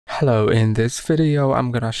Hello, in this video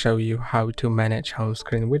I'm gonna show you how to manage home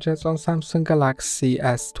screen widgets on Samsung Galaxy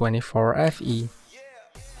S24 FE.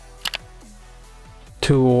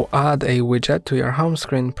 To add a widget to your home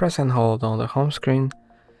screen, press and hold on the home screen,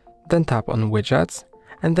 then tap on widgets,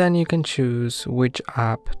 and then you can choose which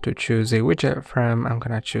app to choose a widget from. I'm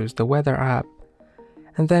gonna choose the weather app,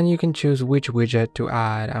 and then you can choose which widget to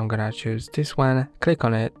add. I'm gonna choose this one, click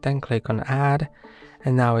on it, then click on add,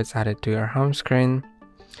 and now it's added to your home screen.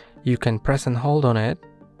 You can press and hold on it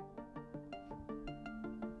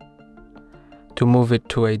to move it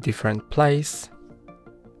to a different place.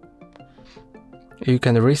 You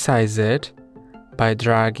can resize it by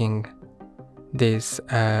dragging these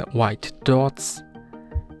white dots.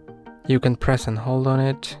 You can press and hold on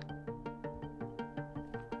it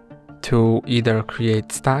to either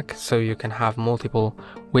create stack, so you can have multiple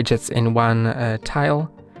widgets in one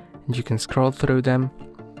tile, and you can scroll through them.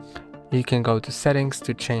 You can go to settings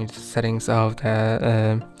to change the settings of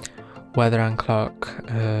the weather and clock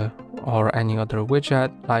or any other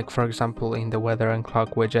widget. Like for example, in the weather and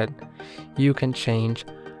clock widget, you can change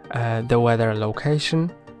the weather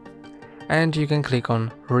location, and you can click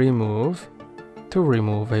on remove to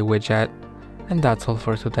remove a widget. And that's all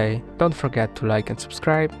for today. Don't forget to like and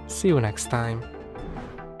subscribe. See you next time.